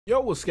Yo,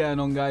 what's going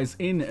on, guys?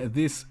 In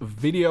this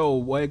video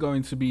we're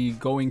going to be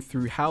going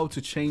through how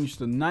to change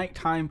the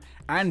nighttime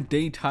and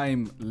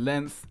daytime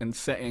length and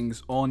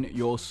settings on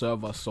your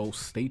server, so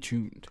stay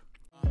tuned.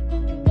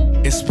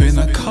 It's been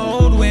a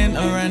cold winter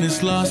and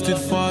it's lasted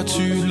far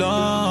too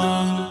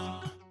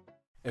long.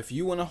 If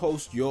you want to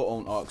host your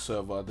own Ark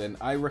server, then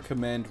I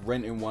recommend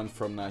renting one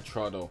from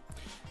Nitrado.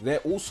 They're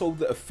also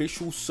the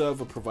official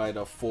server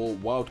provider for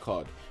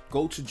Wildcard.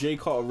 Go to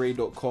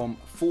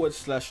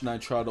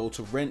jaycartere.com/Nitrado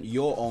to rent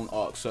your own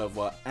Ark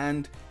server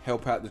and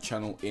help out the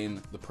channel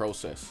in the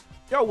process.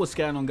 Yo, what's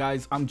going on,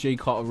 guys? I'm Jay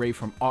Cartere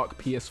from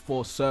ARK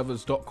PS4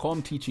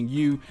 servers.com, teaching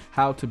you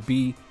how to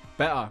be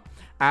better.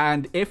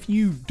 And if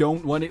you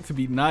don't want it to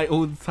be night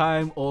all the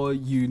time, or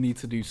you need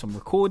to do some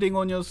recording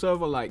on your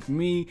server like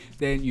me,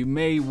 then you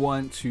may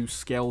want to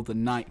scale the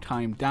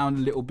nighttime down a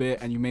little bit,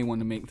 and you may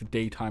want to make the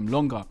daytime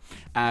longer.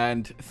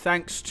 And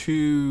thanks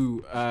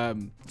to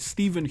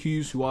Stephen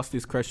Hughes, who asked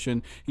this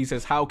question. He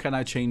says, how can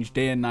I change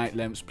day and night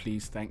lengths,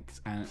 please? Thanks,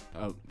 and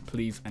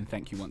please and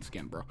thank you once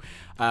again, bro.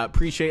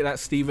 Appreciate that,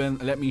 Stephen.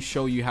 Let me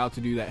show you how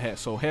to do that here.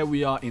 So here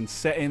we are in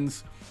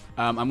settings.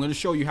 I'm going to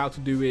show you how to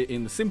do it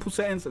in the simple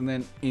settings and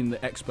then in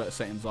the expert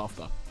settings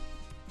after.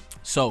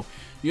 So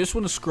you just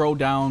want to scroll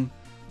down.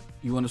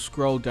 You want to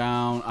scroll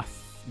down.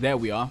 There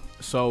we are.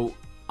 So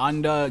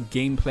under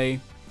gameplay,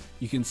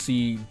 you can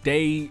see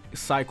day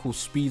cycle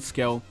speed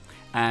scale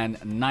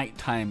and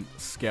nighttime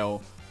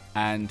scale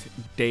and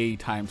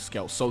daytime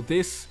scale. So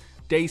this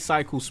day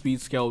cycle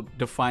speed scale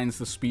defines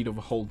the speed of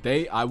a whole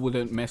day. I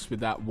wouldn't mess with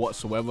that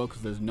whatsoever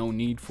because there's no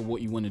need for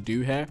what you want to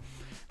do here.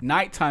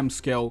 Nighttime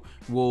scale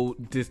will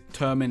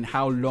determine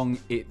how long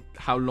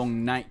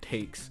night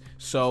takes.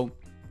 So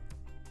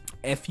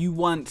if you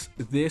want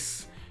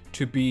this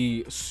to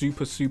be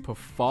super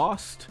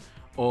fast,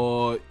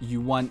 or you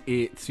want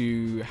it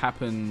to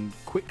happen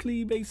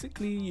quickly,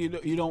 basically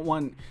you don't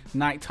want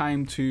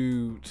nighttime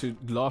to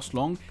last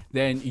long,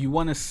 then you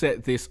want to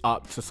set this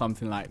up to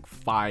something like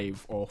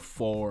 5 or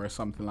 4 or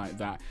something like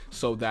that,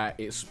 so that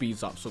it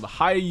speeds up. So the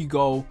higher you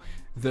go,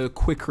 the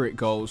quicker it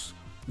goes.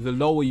 The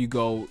lower you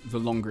go, the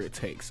longer it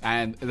takes.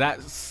 And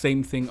that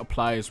same thing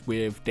applies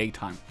with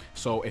daytime.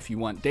 So if you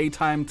want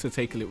daytime to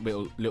take a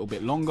little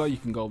bit longer, you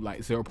can go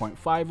like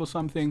 0.5 or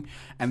something,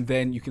 and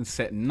then you can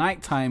set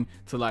nighttime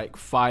to like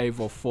 5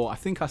 or 4. I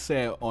think I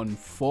set it on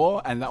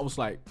 4, and that was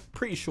like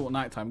pretty short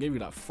nighttime, gave you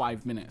like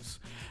 5 minutes,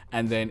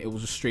 and then it was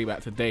just straight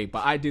back to day.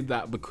 But I did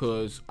that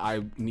because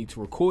I need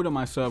to record on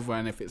my server,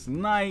 and if it's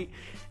night,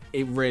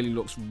 it really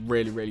looks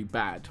really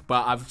bad.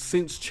 But I've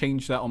since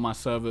changed that on my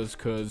servers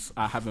because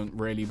I haven't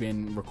really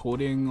been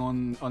recording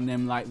on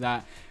them like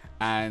that.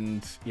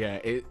 And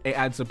yeah, it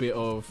adds a bit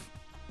of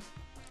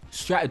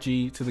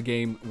strategy to the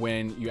game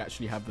when you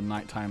actually have the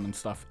nighttime and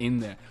stuff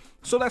in there.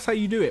 So that's how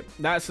you do it.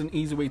 That's an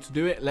easy way to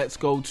do it. Let's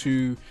go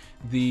to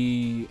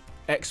the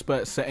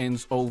expert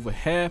settings over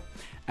here,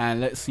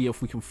 and let's see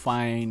if we can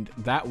find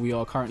that. We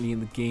are currently in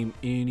the game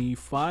ini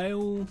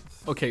file.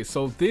 Okay,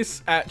 so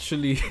this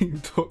actually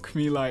took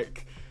me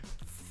like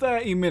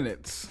 30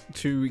 minutes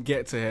to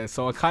get to here,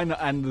 so I kind of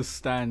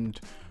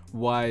understand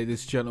why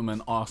this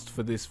gentleman asked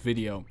for this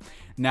video.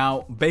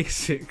 Now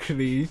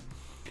basically,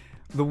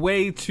 the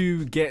way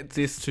to get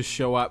this to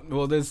show up,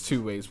 well, there's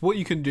two ways. What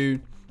you can do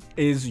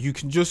is you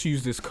can just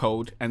use this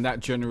code, and that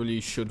generally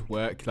should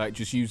work. Like,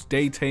 just use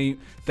daytime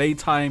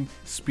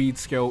speed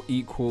scale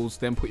equals,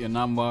 then put your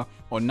number,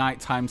 or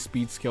nighttime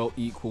speed scale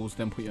equals,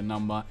 then put your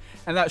number,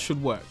 and that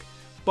should work.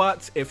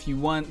 But if you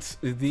want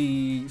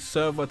the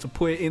server to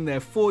put it in there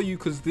for you,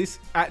 because this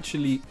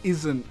actually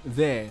isn't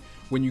there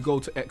when you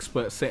go to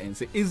expert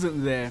settings, it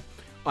isn't there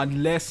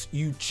unless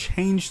you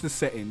change the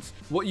settings.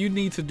 What you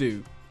need to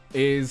do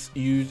is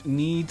you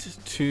need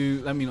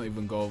to, let me not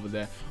even go over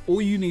there.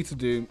 All you need to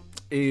do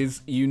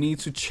is you need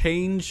to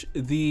change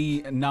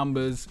the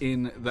numbers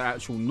in the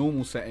actual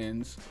normal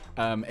settings.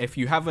 If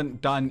you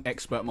haven't done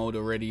expert mode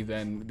already,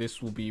 then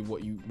this will be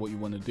what you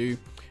want to do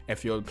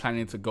if you're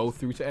planning to go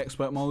through to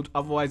expert mode.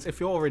 Otherwise, if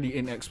you're already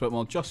in expert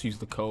mode, just use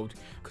the code,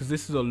 because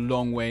this is a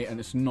long way and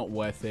it's not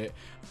worth it.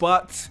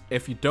 But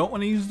if you don't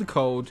want to use the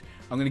code,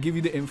 I'm going to give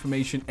you the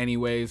information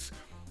anyways.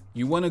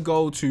 You want to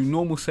go to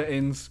normal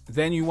settings,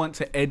 then you want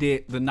to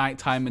edit the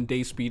nighttime and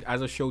day speed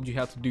as I showed you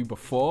how to do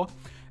before.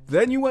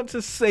 Then you want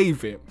to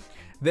save it,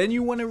 then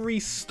you want to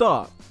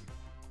restart,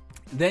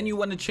 then you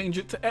want to change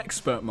it to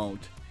expert mode,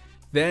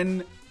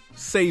 then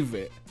save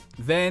it,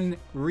 then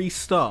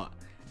restart,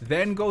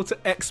 then go to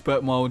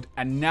expert mode,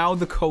 and now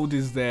the code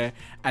is there,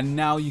 and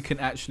now you can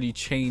actually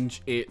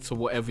change it to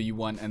whatever you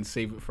want and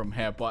save it from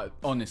here. But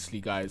honestly,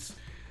 guys,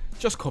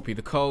 just copy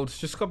the code.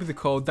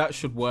 That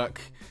should work.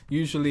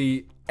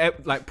 Usually,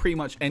 like pretty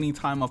much any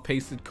time I've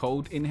pasted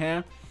code in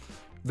here,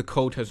 the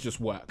code has just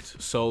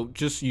worked. So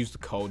just use the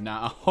code.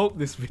 Now I hope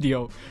this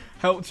video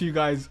helped you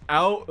guys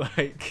out.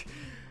 Like,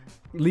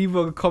 leave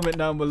a comment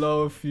down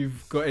below if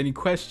you've got any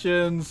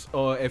questions,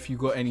 or if you've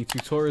got any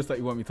tutorials that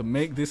you want me to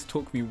make. This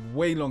took me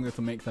way longer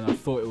to make than I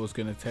thought it was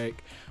going to take,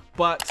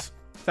 but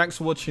Thanks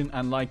for watching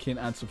and liking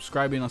and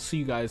subscribing. I'll see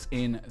you guys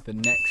in the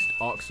next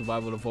Ark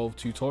Survival Evolved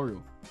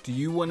tutorial. Do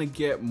you want to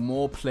get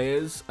more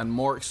players and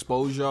more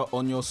exposure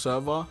on your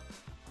server?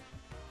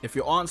 If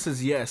your answer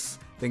is yes,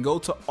 then go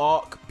to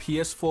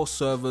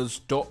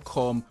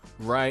arkps4servers.com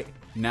right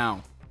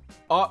now.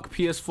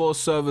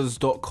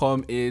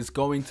 ArkPS4servers.com is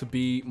going to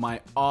be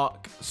my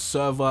Ark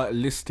server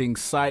listing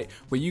site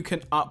where you can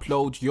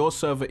upload your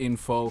server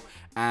info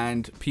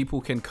and people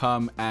can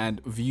come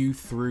and view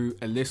through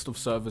a list of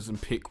servers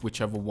and pick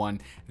whichever one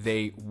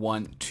they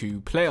want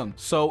to play on.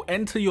 So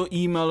enter your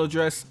email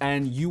address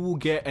and you will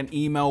get an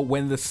email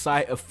when the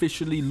site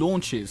officially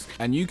launches,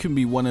 and you can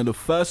be one of the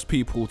first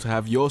people to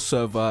have your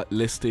server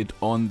listed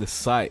on the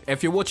site.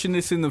 If you're watching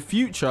this in the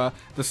future,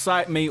 the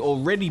site may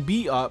already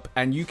be up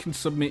and you can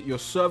submit your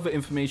server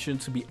information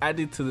to be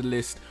added to the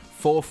list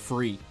for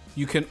free.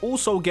 You can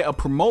also get a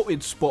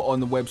promoted spot on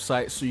the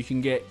website so you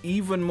can get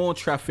even more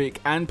traffic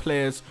and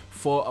players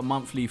for a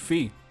monthly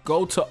fee.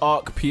 Go to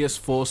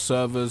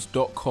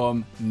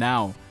arkps4servers.com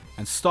now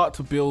and start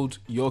to build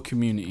your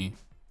community.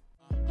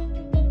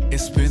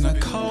 It's been a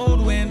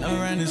cold winter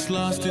and it's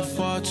lasted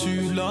far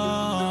too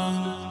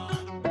long.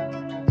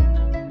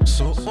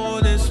 So all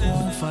this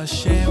warmth I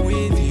share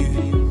with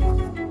you.